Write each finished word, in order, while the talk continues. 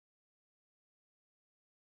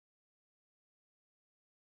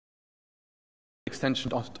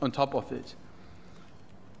extension on top of it.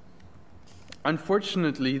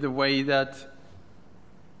 Unfortunately, the way that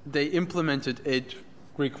they implemented it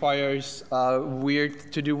requires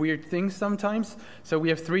to do weird things sometimes. So we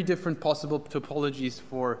have 3 different possible topologies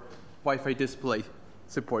for Wi-Fi display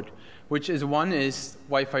support, which is one is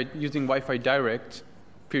Wi-Fi using Wi-Fi-Direct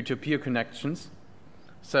peer-to-peer connections.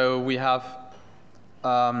 So we have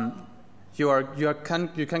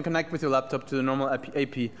you can connect with your laptop to the normal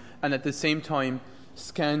AP and at the same time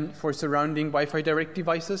scan for surrounding Wi-Fi-Direct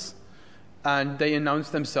devices, and they announce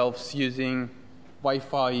themselves using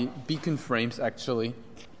Wi-Fi beacon frames, actually,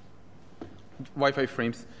 Wi-Fi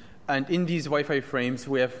frames. And in these Wi-Fi frames,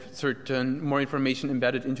 we have certain more information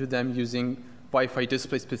embedded into them using Wi-Fi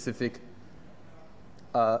display-specific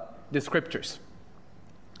descriptors.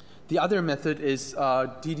 The other method is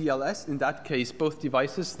DDLS. In that case, both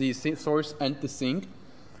devices, the source and the sink,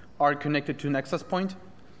 are connected to an access point.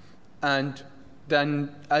 And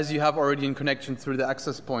then, as you have already in connection through the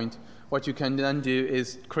access point, what you can then do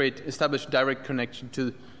is establish direct connection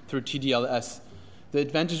through TDLS. The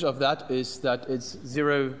advantage of that is that it's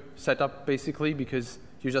zero setup, basically, because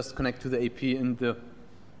you just connect to the AP in the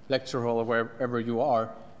lecture hall or wherever you are,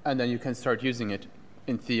 and then you can start using it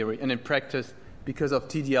in theory. And in practice, because of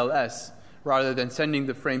TDLS, rather than sending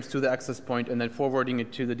the frames to the access point and then forwarding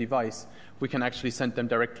it to the device, we can actually send them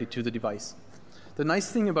directly to the device. The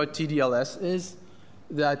nice thing about TDLS is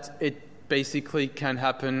that it basically can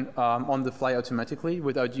happen on the fly automatically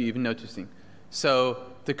without you even noticing. So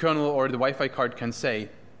the kernel or the Wi-Fi card can say,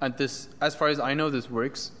 and this, as far as I know, this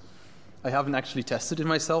works. I haven't actually tested it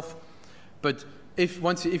myself, but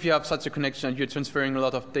if you have such a connection and you're transferring a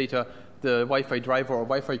lot of data, the Wi-Fi driver or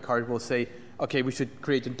Wi-Fi card will say, okay, we should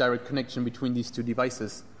create a direct connection between these 2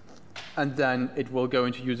 devices. And then it will go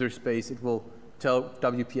into user space. It will tell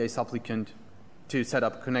WPA supplicant to set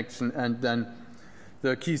up a connection, and then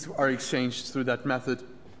the keys are exchanged through that method,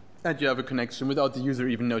 and you have a connection without the user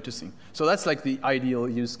even noticing. So that's like the ideal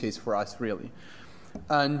use case for us, really.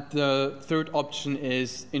 And the third option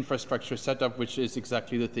is infrastructure setup, which is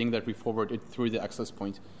exactly the thing that we forward it through the access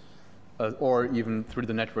point, or even through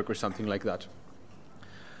the network or something like that.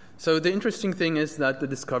 So the interesting thing is that the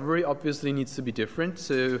discovery obviously needs to be different.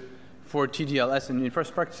 So for TDLS and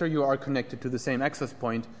infrastructure, you are connected to the same access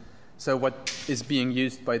point. So what is being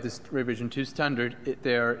used by this revision 2 standard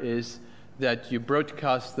there is that you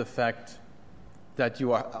broadcast the fact that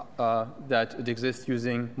that it exists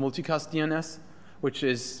using multicast DNS, which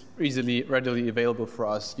is readily available for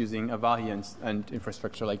us using Avahi and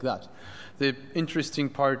infrastructure like that. The interesting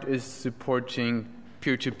part is supporting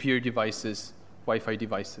peer-to-peer devices, Wi-Fi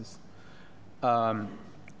devices,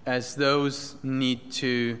 as those we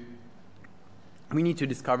need to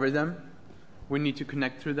discover them. We need to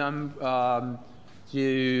connect through them. I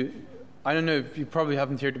don't know if you probably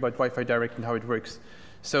haven't heard about Wi-Fi-Direct and how it works.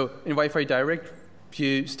 So in Wi-Fi-Direct,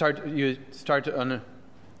 you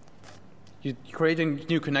create a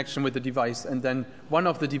new connection with the device, and then one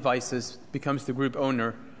of the devices becomes the group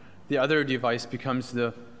owner. The other device becomes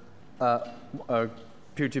the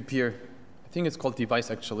peer-to-peer. I think it's called device,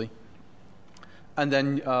 actually. And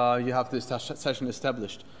then you have this session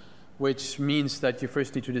established, which means that you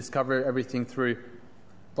first need to discover everything through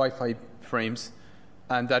Wi-Fi frames.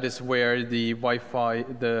 And that is where the Wi-Fi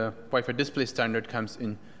display standard comes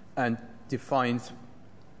in and defines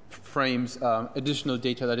frames, additional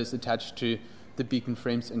data that is attached to the beacon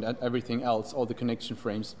frames and everything else, all the connection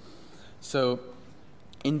frames. So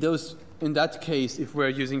in that case, if we're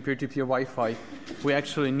using peer-to-peer Wi-Fi, we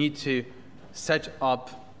actually need to set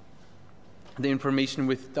up the information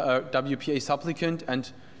with the WPA supplicant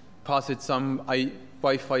and pass it some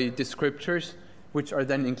Wi-Fi descriptors, which are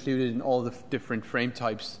then included in all the different frame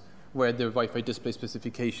types where the Wi-Fi display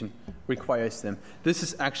specification requires them. This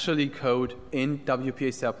is actually code in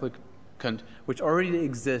WPA supplicant, which already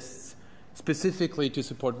exists specifically to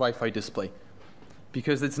support Wi-Fi display,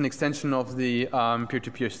 because it's an extension of the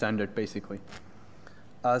peer-to-peer standard, basically.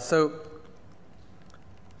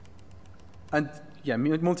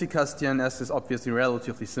 Multicast DNS is obviously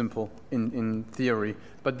relatively simple in theory,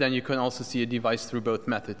 but then you can also see a device through both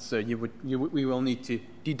methods. So we will need to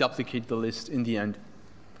deduplicate the list in the end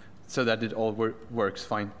so that it all works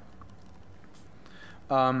fine.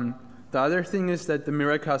 The other thing is that the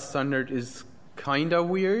Miracast standard is kind of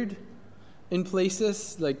weird in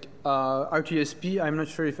places, like RTSP. I'm not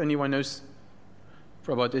sure if anyone knows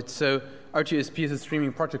about it. So RTSP is a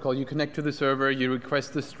streaming protocol. You connect to the server, you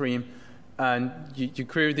request the stream, and you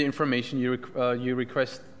query the information, you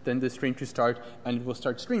request then the stream to start, and it will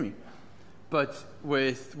start streaming. But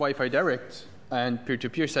with Wi-Fi-Direct and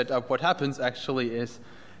peer-to-peer setup, what happens actually is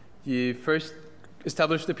you first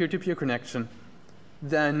establish the peer-to-peer connection.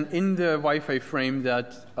 Then in the Wi-Fi frame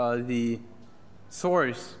that the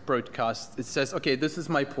source broadcasts, it says, okay, this is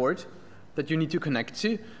my port that you need to connect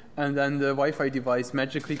to, and then the Wi-Fi device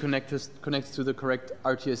magically connects to the correct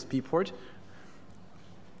RTSP port,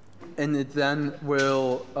 and it then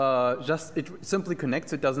will it simply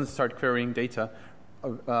connects. It doesn't start querying data,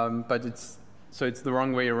 but it's the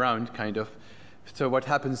wrong way around, kind of. So what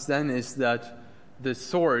happens then is that the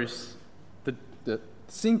source, the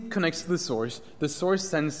sink connects to the source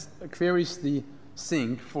sends queries the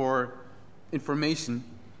sink for information,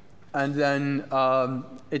 and then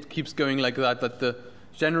it keeps going like that. But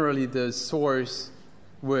generally the source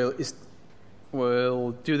will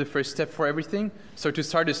do the first step for everything. So to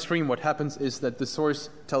start a stream, what happens is that the source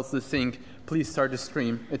tells the sink, please start a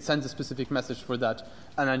stream. It sends a specific message for that,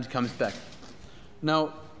 and then it comes back.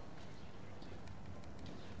 Now,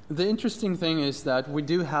 the interesting thing is that we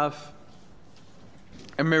do have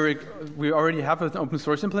we already have an open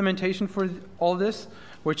source implementation for all this,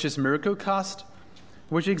 which is Miracast,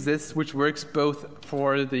 which exists, which works both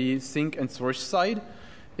for the sink and source side.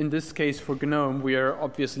 In this case, for GNOME, we are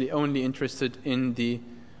obviously only interested in the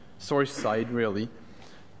source side, really.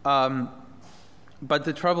 But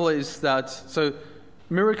the trouble is that, so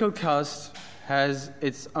Miracast has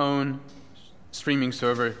its own streaming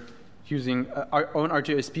server using our own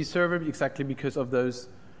RTSP server, exactly because of those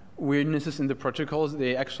weirdnesses in the protocols.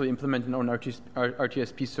 They actually implement an own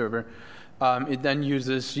RTSP server. It then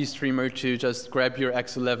uses GStreamer to just grab your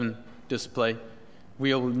X11 display.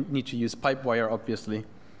 We'll need to use Pipewire, obviously.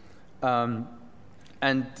 And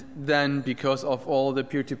then, because of all the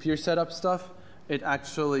peer-to-peer setup stuff, it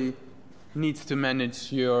actually needs to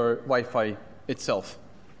manage your Wi-Fi itself.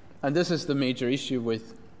 And this is the major issue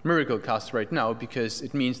with Miracast right now, because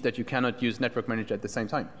it means that you cannot use Network Manager at the same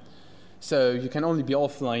time. So you can only be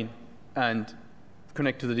offline and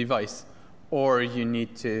connect to the device, or you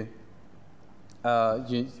need to,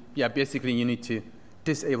 basically you need to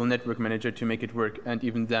disable Network Manager to make it work, and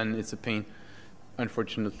even then it's a pain,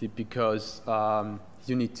 unfortunately, because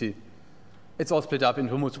you need to, it's all split up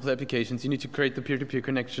into multiple applications. You need to create the peer-to-peer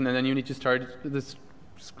connection, and then you need to start this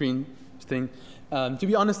screen thing. To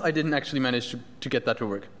be honest, I didn't actually manage to get that to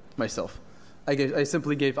work myself. I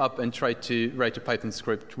simply gave up and tried to write a Python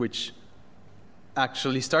script, which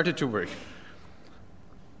actually started to work.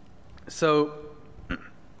 So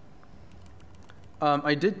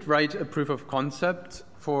I did write a proof of concept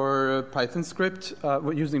for a Python script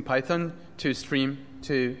using Python to stream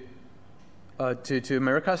to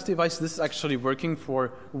Miracast device. This is actually working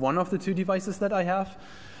for one of the two devices that I have.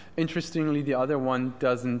 Interestingly, the other one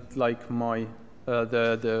doesn't like my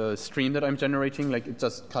the stream that I'm generating. Like, it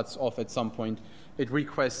just cuts off at some point. It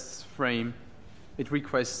requests full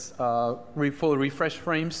refresh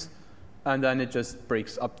frames, and then it just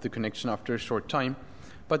breaks up the connection after a short time.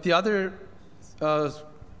 But the other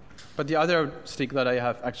stick that I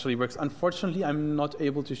have actually works. Unfortunately, I'm not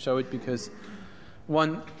able to show it because,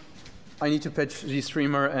 one, I need to patch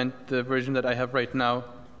GStreamer, and the version that I have right now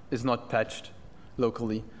is not patched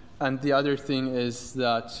locally. And the other thing is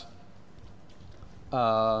that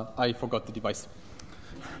I forgot the device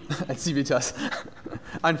at Civitas,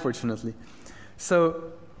 unfortunately.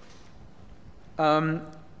 So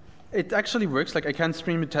it actually works. Like, I can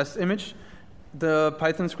stream a test image. The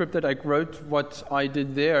Python script that I wrote, what I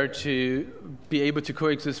did there to be able to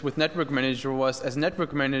coexist with Network Manager was, as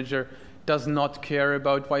Network Manager does not care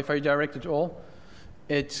about Wi-Fi-Direct at all,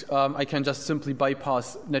 I can just simply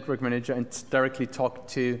bypass Network Manager and directly talk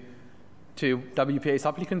to WPA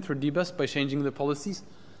supplicant through dbus by changing the policies.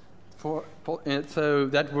 So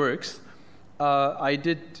that works. I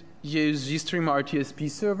did use GStreamer RTSP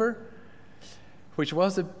server, which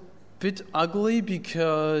was a bit ugly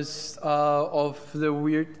because of the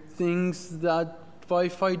weird things that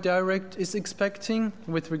Wi-Fi-Direct is expecting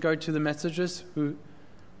with regard to the messages.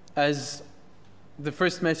 As the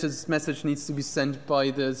first message needs to be sent by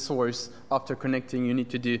the source after connecting, you need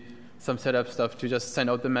to do some setup stuff to just send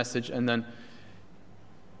out the message and then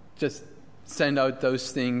just send out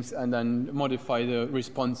those things and then modify the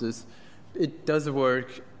responses. It does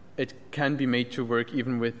work. It can be made to work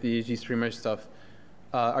even with the GStreamer stuff,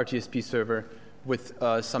 RTSP server, with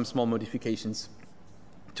some small modifications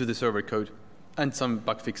to the server code and some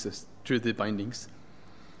bug fixes through the bindings.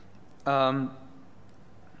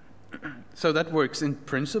 So that works in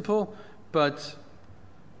principle, but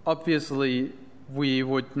obviously we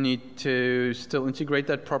would need to still integrate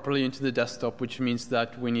that properly into the desktop, which means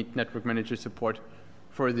that we need Network Manager support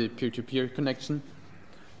for the peer-to-peer connection.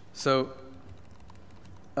 So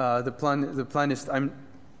the plan is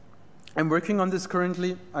I'm working on this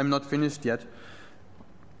currently. I'm not finished yet.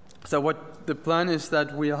 So what the plan is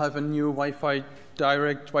that we'll have a new Wi-Fi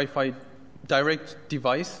Direct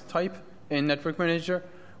device type in Network Manager,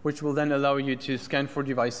 which will then allow you to scan for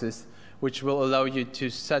devices, which will allow you to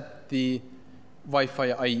set the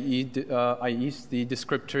Wi-Fi IEs, the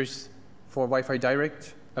descriptors for Wi-Fi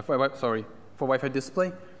Direct, for Wi-Fi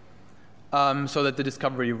display, so that the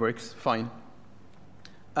discovery works fine.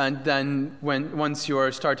 And then once you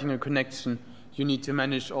are starting a connection, you need to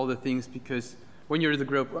manage all the things, because when you're the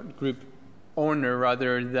group owner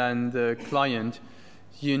rather than the client,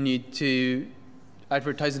 you need to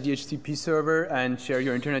advertise the DHCP server and share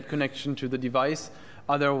your internet connection to the device.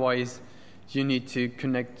 Otherwise, you need to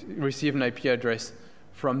receive an IP address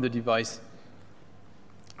from the device.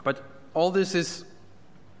 But all this is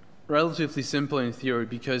relatively simple in theory,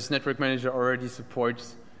 because Network Manager already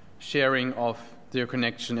supports sharing of their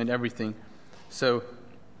connection and everything. So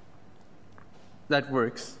that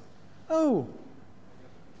works. Oh!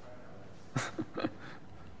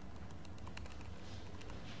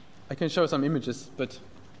 I can show some images, but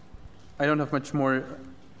I don't have much more.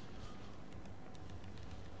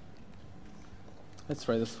 Let's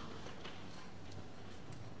try this.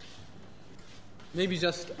 Maybe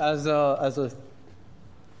just as a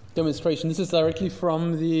demonstration. This is directly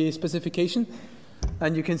from the specification,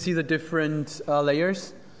 and you can see the different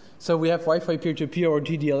layers. So we have Wi-Fi peer-to-peer or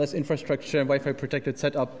DDLS infrastructure and Wi-Fi protected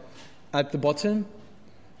setup at the bottom,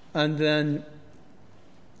 and then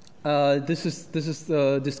this is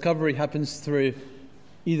the discovery happens through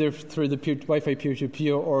either through the Wi-Fi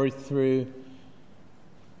peer-to-peer or through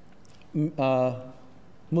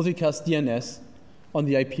multicast DNS on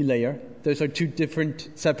the IP layer. Those are two different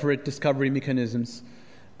separate discovery mechanisms.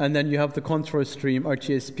 And then you have the control stream,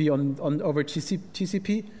 RTSP, over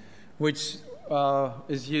TCP, which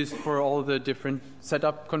is used for all the different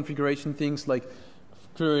setup configuration things, like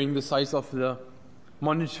clearing the size of the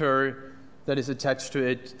monitor that is attached to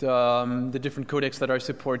it, the different codecs that are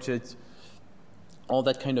supported, all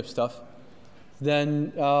that kind of stuff.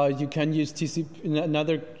 Then you can use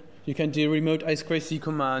TCP, you can do remote I2C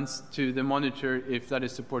commands to the monitor if that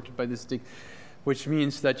is supported by the stick, which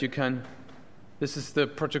means that you can. This is the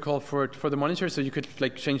protocol for the monitor, so you could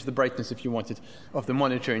change the brightness if you wanted of the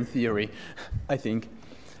monitor in theory, I think.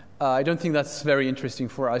 I don't think that's very interesting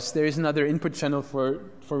for us. There is another input channel for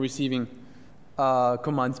receiving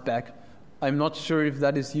commands back. I'm not sure if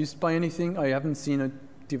that is used by anything. I haven't seen a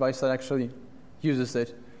device that actually uses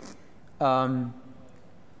it. And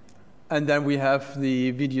then we have the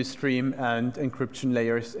video stream and encryption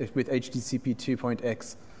layers with HTTP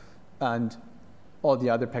 2.x and all the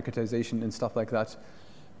other packetization and stuff like that.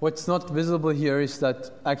 What's not visible here is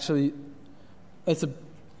that actually the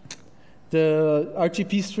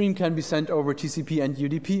RTP stream can be sent over TCP and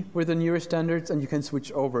UDP with the newer standards, and you can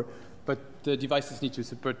switch over. But the devices need to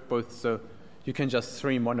support both, so you can just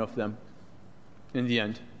stream one of them in the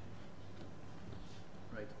end.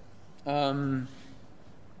 Right.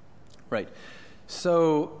 Right.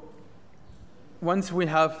 So once we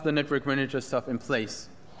have the Network Manager stuff in place,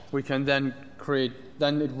 we can then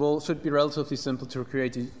should be relatively simple to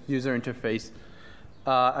create a user interface.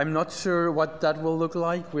 I'm not sure what that will look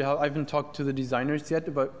like. I haven't talked to the designers yet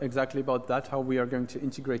exactly about that, how we are going to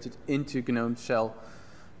integrate it into GNOME Shell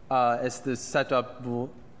as the setup will.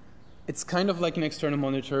 It's kind of like an external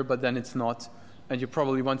monitor, but then it's not. And you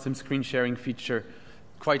probably want some screen sharing feature.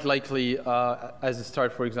 Quite likely, as a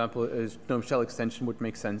start, for example, a GNOME Shell extension would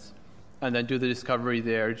make sense. And then do the discovery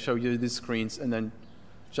there, show you the screens, and then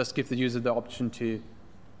just give the user the option to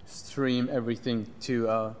stream everything to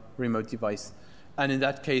a remote device. And in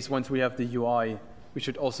that case, once we have the UI, we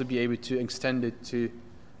should also be able to extend it to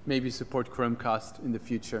maybe support Chromecast in the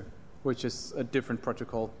future, which is a different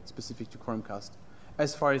protocol specific to Chromecast.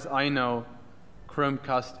 As far as I know,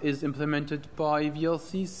 Chromecast is implemented by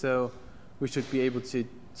VLC, so we should be able to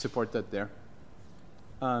support that there.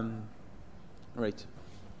 Right.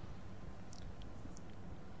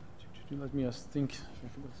 Let me just think if I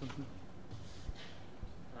forgot something.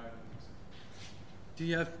 Do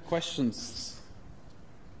you have questions?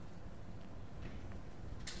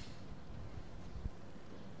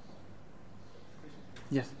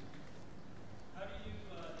 Yes. How do you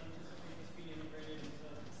anticipate this being integrated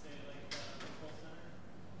into, say, like the control center?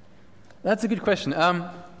 That's a good question.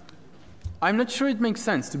 I'm not sure it makes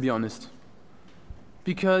sense, to be honest,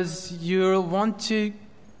 because you'll want to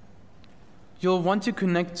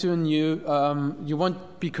connect to a new. You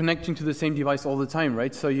won't be connecting to the same device all the time,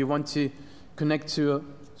 right? So you want to connect to,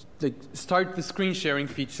 start the screen sharing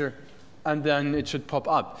feature, and then it should pop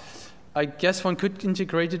up. I guess one could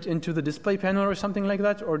integrate it into the display panel or something like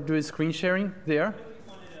that, or do a screen sharing there. What if we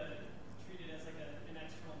wanted to treat it as like an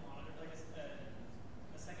external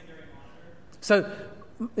So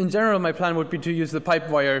in general, my plan would be to use the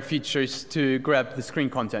pipewire features to grab the screen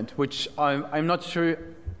content, which I'm not sure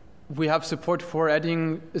we have support for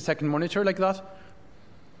adding a second monitor like that. I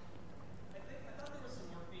thought there was some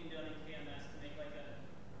work being done in KMS to make like a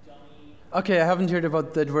dummy. Okay, I haven't heard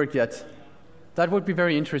about that work yet. That would be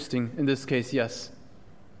very interesting in this case, yes.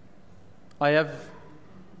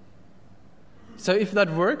 So if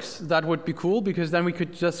that works, that would be cool, because then we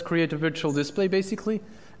could just create a virtual display basically.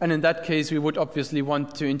 And in that case, we would obviously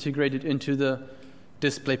want to integrate it into the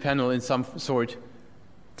display panel in some sort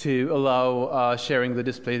to allow sharing the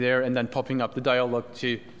display there and then popping up the dialog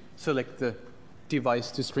to select the device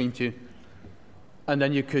to stream to. And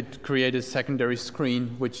then you could create a secondary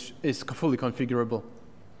screen which is fully configurable.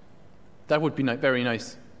 That would be very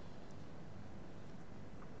nice.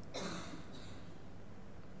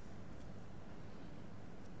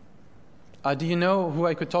 Do you know who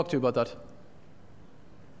I could talk to about that?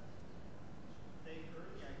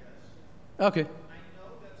 Okay. I know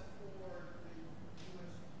that for the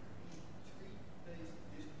USB 3-based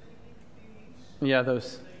display TVs, Yeah,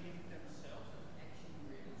 those. they themselves have actually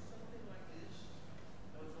written something like this.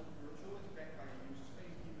 No, it's not virtual, it's backed by a user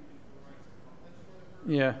space, giving you the right context for the virtual.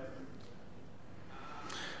 Yeah. I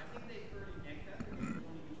think they've already necked that because they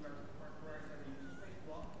only use characterized by the user space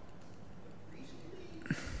block. But recently,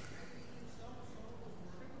 I think someone was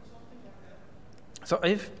working on something like that. So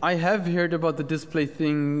I have heard about the display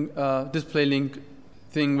link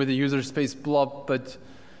thing with the user space blob, but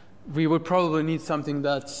we would probably need something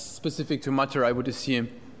that's specific to Matter, I would assume.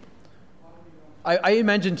 I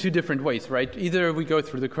imagine two different ways, right? Either we go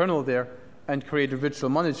through the kernel there and create a virtual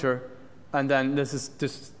monitor, and then this is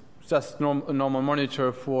just a normal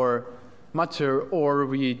monitor for Matter, or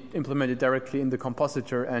we implement it directly in the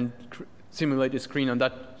compositor and simulate a screen on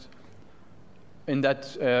that.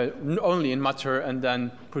 Only in Matter, and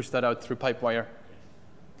then push that out through pipewire.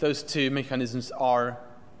 Those two mechanisms are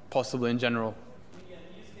possible in general. Yeah,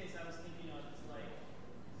 the use case I was thinking of is like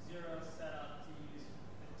zero setup to use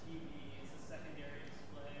the TV as a secondary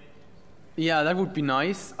display. Yeah, that would be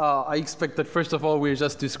nice. I expect that first of all we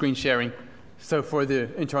just do screen sharing. So for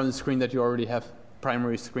the internal screen that you already have,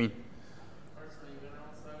 primary screen. Personally, when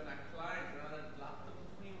also in a client rather than laptop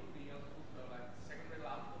screen would be helpful, so like secondary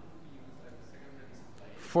laptop to be used as a secondary display.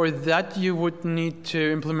 For that you would need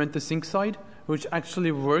to implement the sync side, which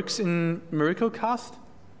actually works in Miracast,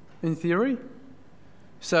 in theory.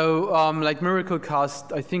 So like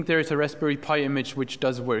Miracast, I think there is a Raspberry Pi image which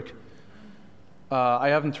does work. I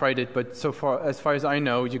haven't tried it, but so far, as far as I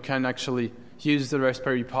know, you can actually use the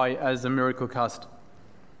Raspberry Pi as a Miracast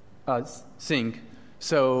sync.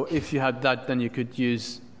 So if you had that, then you could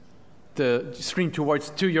use the screen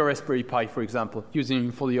to your Raspberry Pi, for example,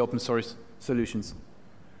 using fully open source solutions.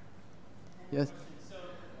 Yes? So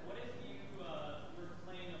what if you were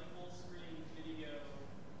playing a full screen video?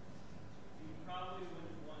 You probably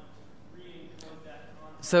wouldn't want to re-encode that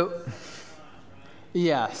content So, at the same time, right?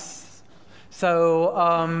 yes.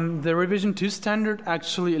 So the revision 2 standard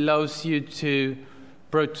actually allows you to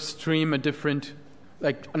stream a different,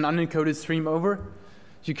 like an unencoded stream over.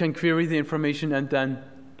 You can query the information and then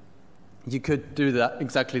you could do that,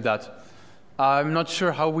 exactly that. I'm not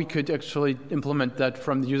sure how we could actually implement that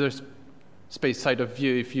from the user space side of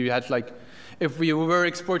view. If you had if we were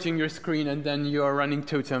exporting your screen and then you are running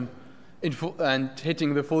Totem and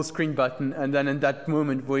hitting the full screen button, and then in that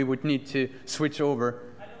moment we would need to switch over.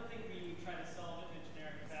 I don't think we try to solve it in a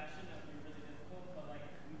generic fashion. That would be really difficult, but like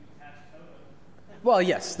we could patch Totem. Well,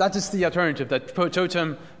 yes, that is the alternative. That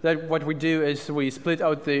Totem, that what we do is we split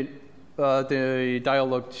out the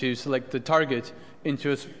dialog to select the target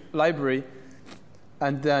into a library,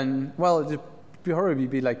 and then, well, it would probably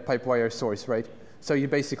be like pipewire source, right? So you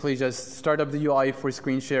basically just start up the UI for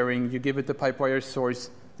screen sharing, you give it the pipewire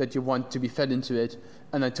source that you want to be fed into it,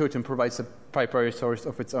 and then Totem provides a pipewire source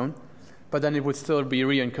of its own. But then it would still be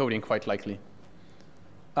re-encoding quite likely.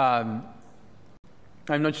 I'm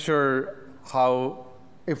not sure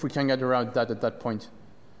if we can get around that at that point.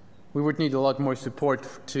 We would need a lot more support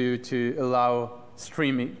to allow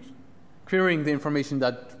streaming, querying the information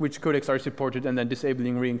which codecs are supported, and then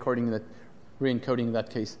disabling re-encoding in that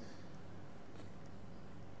case.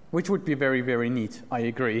 Which would be very, very neat, I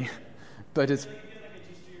agree. But it's... So you get like a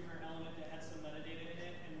GStreamer element that has some metadata in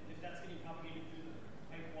it, and if that's getting propagated through the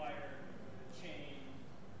pipewire chain,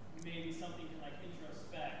 maybe something can like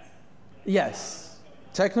introspect. Yes.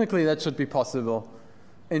 Technically, that should be possible.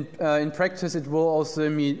 In practice, it will also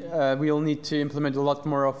mean we'll need to implement a lot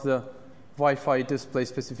more of the Wi-Fi display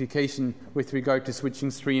specification with regard to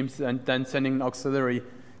switching streams and then sending an auxiliary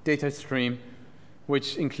data stream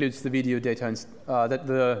which includes the video data,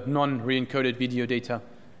 the non-re-encoded video data,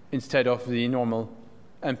 instead of the normal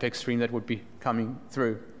MPEG stream that would be coming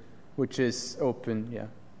through, which is open, yeah,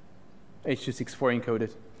 H.264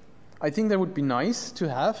 encoded. I think that would be nice to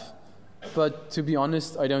have, but to be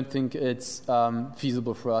honest, I don't think it's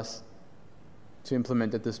feasible for us to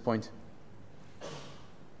implement at this point.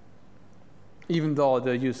 Even though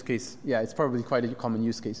the use case, yeah, it's probably quite a common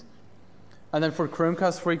use case. And then for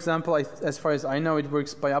Chromecast, for example, as far as I know, it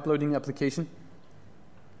works by uploading application,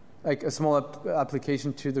 like a small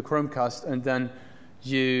application to the Chromecast, and then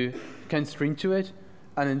you can stream to it.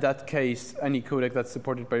 And in that case, any codec that's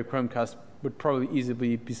supported by Chromecast would probably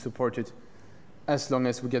easily be supported, as long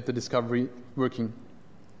as we get the discovery working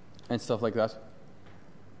and stuff like that.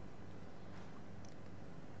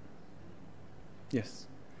 Yes.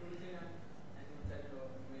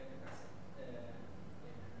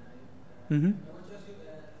 Mm-hmm. I want to ask you,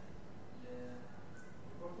 the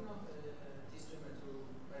reporting of this streamer to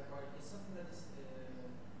PipeWire is something that is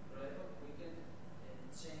reliable. We can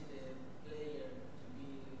change the player to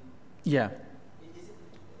be. Yeah. Is it,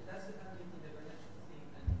 that's the kind of independent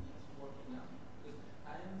thing, and it's working now. Because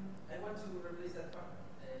I want to replace that part,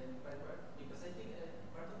 PipeWire, because I think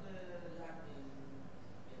part of the lag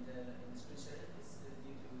in the screen sharing is due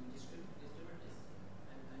to this streamer.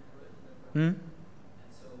 I'm correct in that part. Mm-hmm.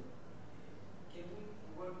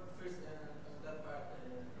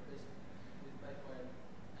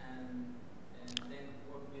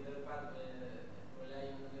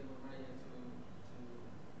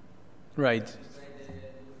 Right.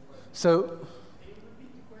 So,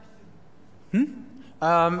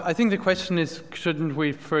 I think the question is, shouldn't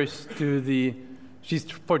we first do the use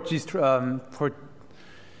PipeWire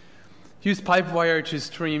to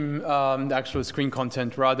stream the actual screen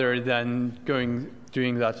content rather than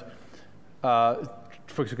doing that?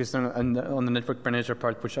 Focus on the network manager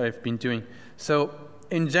part, which I've been doing. So,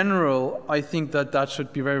 in general, I think that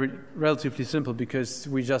should be relatively simple, because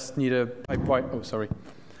we just need a PipeWire. Oh, sorry.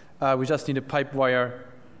 We just need a PipeWire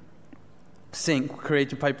sync,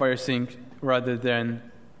 create a PipeWire sync, rather than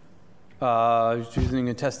using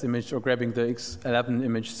a test image or grabbing the X11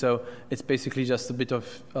 image. So it's basically just a bit of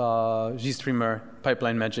GStreamer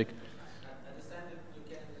pipeline magic. At the standard, you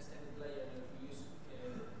can extend the player to use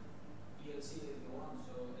PLC if you want.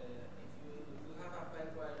 So if you have a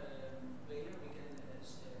PipeWire player, we can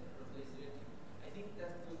replace it. I think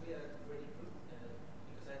that would be a very good, because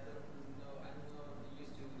I'm not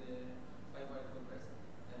used to the PipeWire compressor.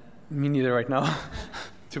 Me neither right now,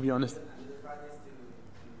 to be honest.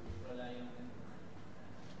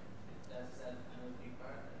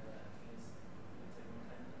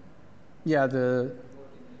 Yeah,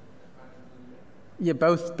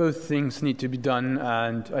 both things need to be done,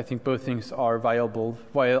 and I think both things are viable.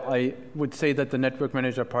 While I would say that the network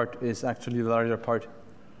manager part is actually the larger part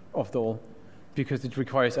of the whole, because it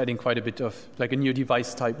requires adding quite a bit of, like, a new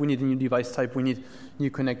device type. We need a new device type. We need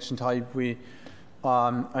new connection type.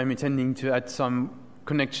 I'm intending to add some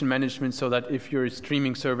connection management, so that if your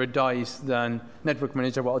streaming server dies, then network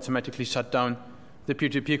manager will automatically shut down the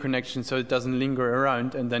peer-to-peer connection, so it doesn't linger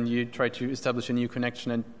around, and then you try to establish a new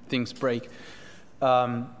connection and things break.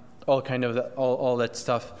 All that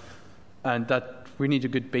stuff, and that we need a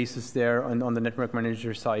good basis there on the network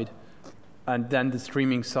manager side, and then the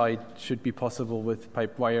streaming side should be possible with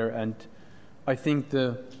PipeWire. And I think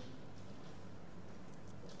the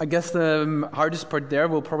hardest part there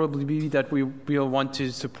will probably be that we'll want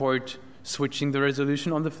to support switching the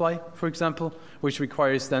resolution on the fly, for example, which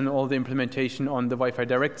requires then all the implementation on the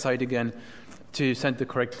Wi-Fi-Direct side again to send the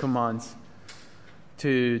correct commands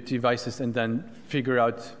to devices, and then figure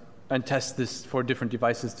out and test this for different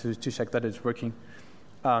devices to check that it's working.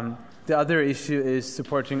 The other issue is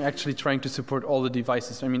actually trying to support all the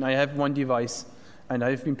devices. I mean, I have one device, and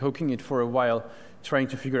I've been poking it for a while, trying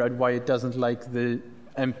to figure out why it doesn't like the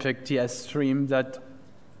MPEG TS stream that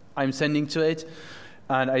I'm sending to it,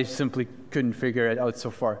 and I simply couldn't figure it out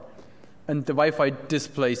so far. And the Wi-Fi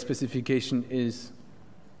display specification is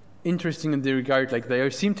interesting in the regard, like, they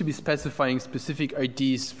seem to be specifying specific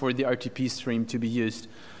IDs for the RTP stream to be used.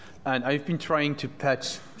 And I've been trying to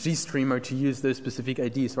patch GStreamer to use those specific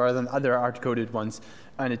IDs rather than other hard-coded ones,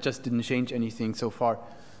 and it just didn't change anything so far.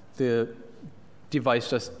 The device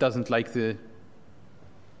just doesn't like the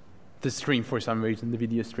stream for some reason, the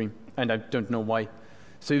video stream, and I don't know why.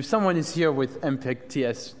 So if someone is here with MPEG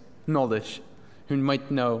TS knowledge, who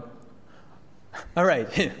might know, all right.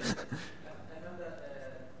 I know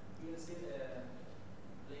that PLC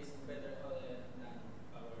plays better than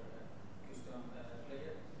our custom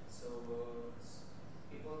player. So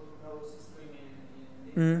people who know streaming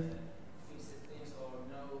in fixed things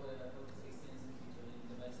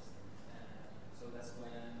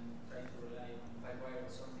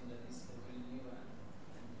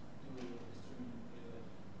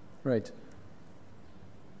Right.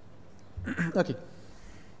 Okay.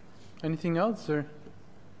 Anything else, or?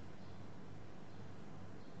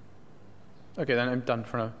 Okay, then I'm done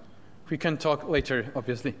for now. We can talk later,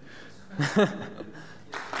 obviously.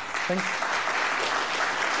 Thanks.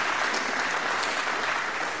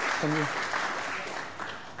 Thank you.